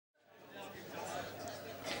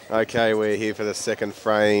Okay, we're here for the second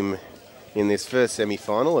frame in this first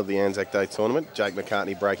semi-final of the Anzac Day tournament. Jake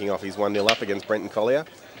McCartney breaking off his 1-0 up against Brenton Collier.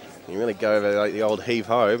 He really go over the old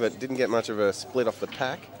heave-ho, but didn't get much of a split off the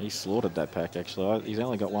pack. He slaughtered that pack, actually. He's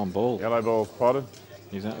only got one ball. Yellow ball spotted.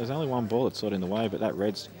 There's only one ball that's sort of in the way, but that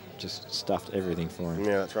red's just stuffed everything for him.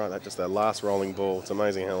 Yeah, that's right. That just that last rolling ball. It's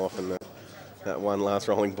amazing how often that one last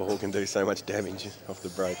rolling ball can do so much damage off the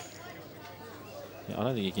break. Yeah, I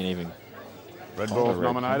don't think he can even... Red ball's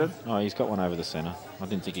nominated. Oh, he's got one over the centre. I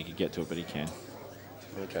didn't think he could get to it, but he can.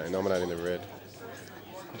 Okay, nominating the red.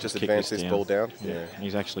 Just kick advance this ball down. Yeah.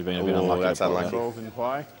 He's actually been a bit unlucky. That's unlucky. Balls in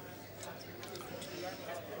play.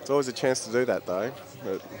 It's always a chance to do that, though.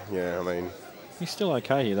 But, yeah, I mean... He's still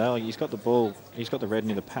okay here, though. Like, he's got the ball, he's got the red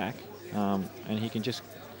near the pack, and he can just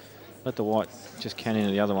let the white just can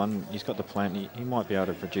into the other one. He's got the plant. He might be able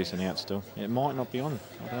to produce an out still. It might not be on.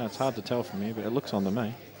 I don't know. It's hard to tell from here, but it looks on to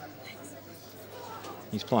me.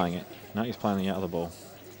 He's playing it. No, he's playing the other ball.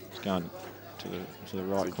 He's going to the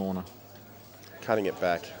right corner. Cutting it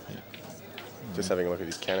back. Yeah. Just having a look at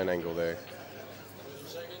his cannon angle there.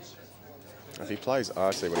 If he plays,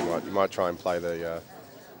 I see what he might try and play the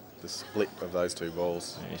split of those two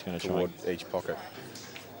balls toward each pocket.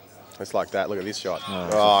 It's like that. Look at this shot.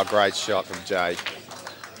 Oh, great shot from Jake.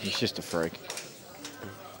 He's just a freak.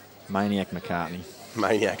 Maniac McCartney.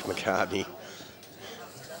 Maniac McCartney.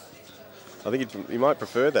 I think he might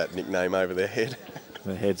prefer that nickname over their head.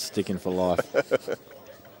 The head's sticking for life.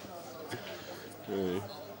 Yeah.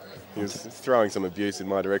 He was throwing some abuse in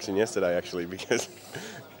my direction yesterday, actually, because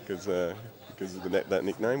of that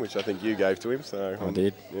nickname, which I think you gave to him. So I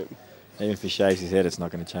did. Yep. Even if he shaves his head, it's not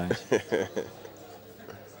going to change.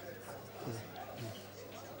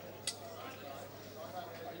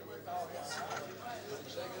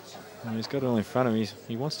 He's got it all in front of him.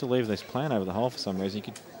 He wants to leave this plan over the hole for some reason.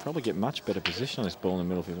 He could probably get much better position on this ball in the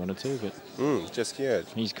middle if he wanted to, but just yeah.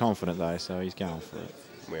 He's confident though, so he's going for it.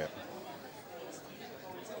 Yeah.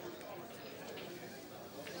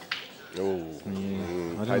 Oh,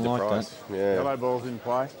 I don't like that. Yeah. Yellow ball's in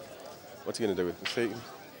play. What's he going to do with it?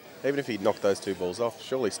 Even if he knocked those two balls off,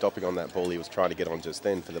 surely stopping on that ball he was trying to get on just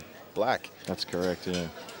then for the black. That's correct, yeah.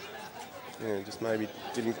 Yeah, just maybe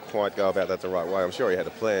didn't quite go about that the right way. I'm sure he had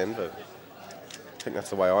a plan, but I think that's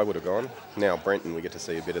the way I would have gone. Now Brenton, we get to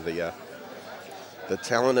see a bit of the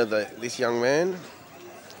talent of this young man.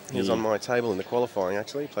 He was on my table in the qualifying,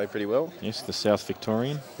 actually. Played pretty well. Yes, the South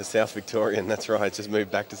Victorian. The South Victorian, that's right. Just moved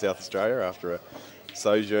back to South Australia after a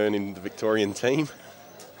sojourn in the Victorian team.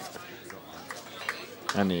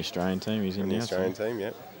 And the Australian team. He's in the now. Australian team,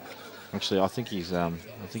 yeah. Actually, I think he's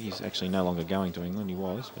actually no longer going to England. He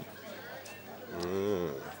was, but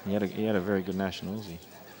he had a very good nationals. He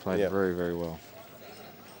played very, very well.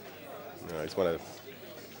 No, he's one of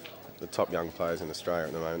the top young players in Australia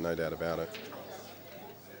at the moment, no doubt about it.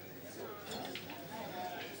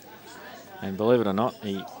 And believe it or not,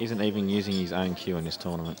 he isn't even using his own cue in this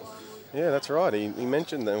tournament. Yeah, that's right. He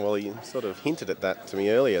mentioned that, well, he sort of hinted at that to me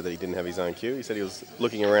earlier, that he didn't have his own cue. He said he was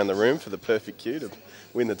looking around the room for the perfect cue to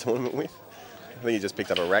win the tournament with. I think he just picked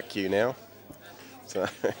up a rack cue now. So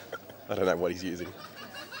I don't know what he's using.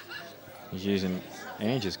 He's using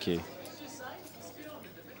Angie's cue.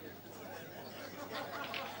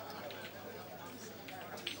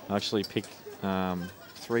 I actually picked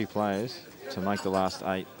 3 players to make the last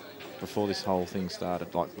 8 before this whole thing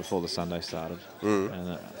started, like before the Sunday started.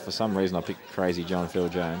 And for some reason I picked Crazy John Phil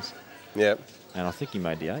Jones. Yep. And I think he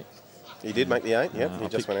made the 8. He did make the 8, yep. He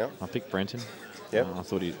just went out. I picked Brenton. Yep.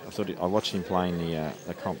 I watched him playing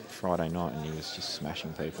the comp Friday night and he was just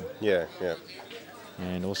smashing people. Yeah, yeah.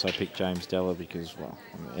 And also picked James Della because, well,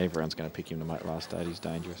 I mean, everyone's going to pick him to make last 8. He's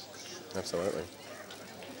dangerous. Absolutely.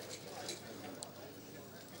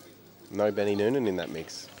 No Benny Noonan in that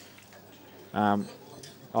mix.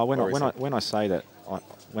 When I say that,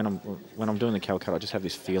 when I'm doing the Calcutta, I just have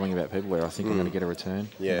this feeling about people where I think I'm going to get a return.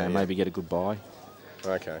 Yeah, maybe get a good buy.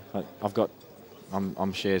 Okay.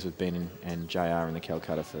 I'm shares with Ben and JR in the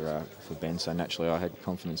Calcutta for Ben, so naturally I had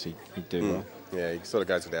confidence he'd do well. Yeah, it sort of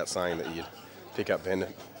goes without saying that you'd pick up Ben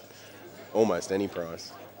at almost any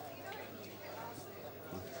price.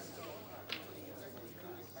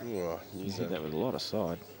 Oh, He's hit that with a lot of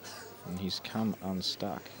side, and he's come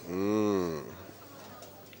unstuck.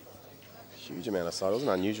 Huge amount of side. It was an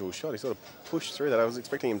unusual shot. He sort of pushed through that. I was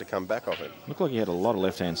expecting him to come back off it. Looked like he had a lot of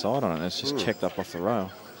left-hand side on it. It's just checked up off the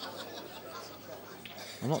rail.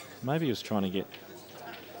 Maybe he was trying to get.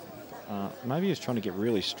 Maybe he was trying to get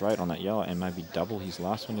really straight on that yellow and maybe double his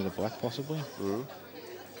last one to the black, possibly.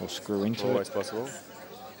 Or screw into Always possible.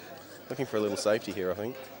 Looking for a little safety here, I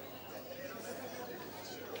think.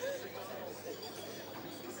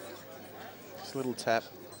 Just a little tap.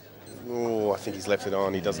 Oh, I think he's left it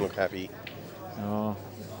on. He doesn't look happy. Oh,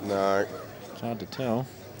 No. it's hard to tell.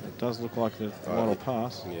 It does look like the white will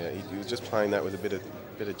pass. Yeah, he was just playing that with a bit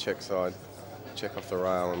of check side, check off the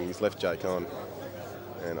rail, and he's left Jake on.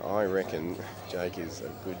 And I reckon Jake is a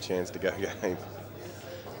good chance to go game.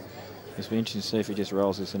 It's be interesting to see if he just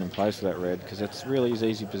rolls this in and plays for that red, because it's really is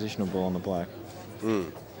easy positional ball on the black.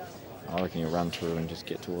 I reckon he'll run through and just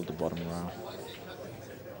get toward the bottom rail.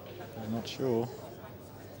 I'm not sure.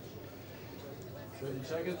 30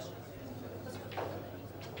 seconds.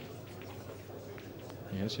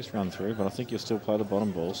 Yeah, it's just run through, but I think he'll still play the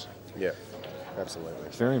bottom balls. Yeah, absolutely.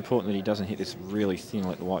 It's very important that he doesn't hit this really thin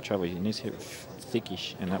like the white trouble. He needs to hit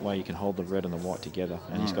thickish, and that way you can hold the red and the white together,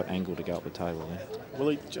 and he's got angle to go up the table there. Will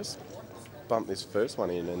he just bump this first one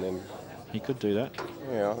in and then... He could do that.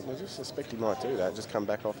 Yeah, I just suspect he might do that. Just come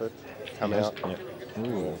back off it, come out. Yep.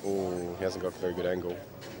 Ooh. Oh, he hasn't got a very good angle.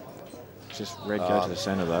 Just red go to the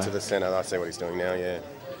centre though. To the centre, I see what he's doing now, yeah.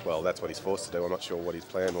 Well, that's what he's forced to do. I'm not sure what his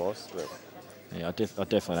plan was. But Yeah, I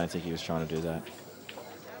definitely don't think he was trying to do that.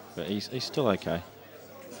 But he's still okay.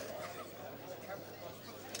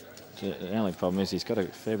 The only problem is he's got a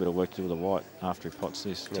fair bit of work to do with the white after he pots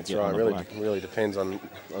this. That's right. Really depends on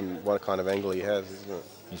what kind of angle he has, isn't it?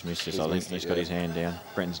 He's missed this, I think. He's got his hand down.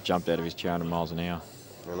 Brenton's jumped out of his chair 100 miles an hour.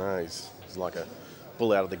 I know, he's like a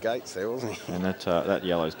bull out of the gates there, wasn't he? And that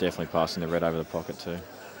yellow's definitely passing the red over the pocket too.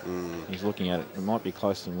 He's looking at it. It might be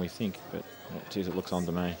closer than we think, but geez, it looks on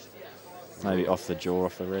to me. Maybe off the jaw,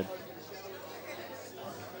 off the red.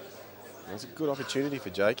 It's a good opportunity for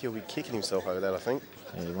Jake. He'll be kicking himself over that, I think.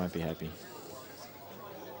 Yeah, he won't be happy.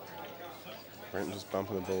 Brenton just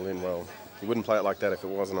bumping the ball in well. He wouldn't play it like that if it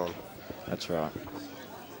wasn't on. That's right.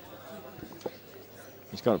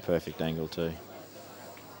 He's got a perfect angle too.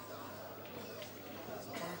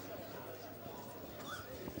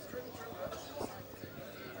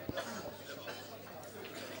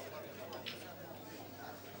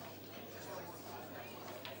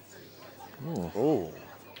 Oh,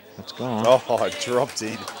 that's gone. Oh, it dropped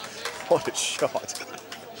in. What a shot.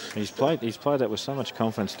 He's played that with so much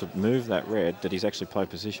confidence to move that red that he's actually played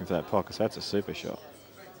position for that pocket. So that's a super shot.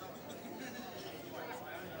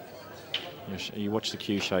 You watch the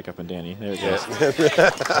cue shake up and down here. There it goes.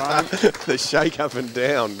 The shake up and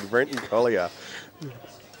down, Brenton Collier.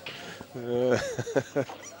 Yeah,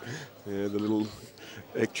 the little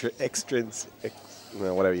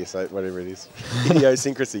whatever you say, whatever it is,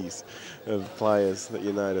 idiosyncrasies of players that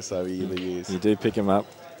you notice over the years. You do pick him up.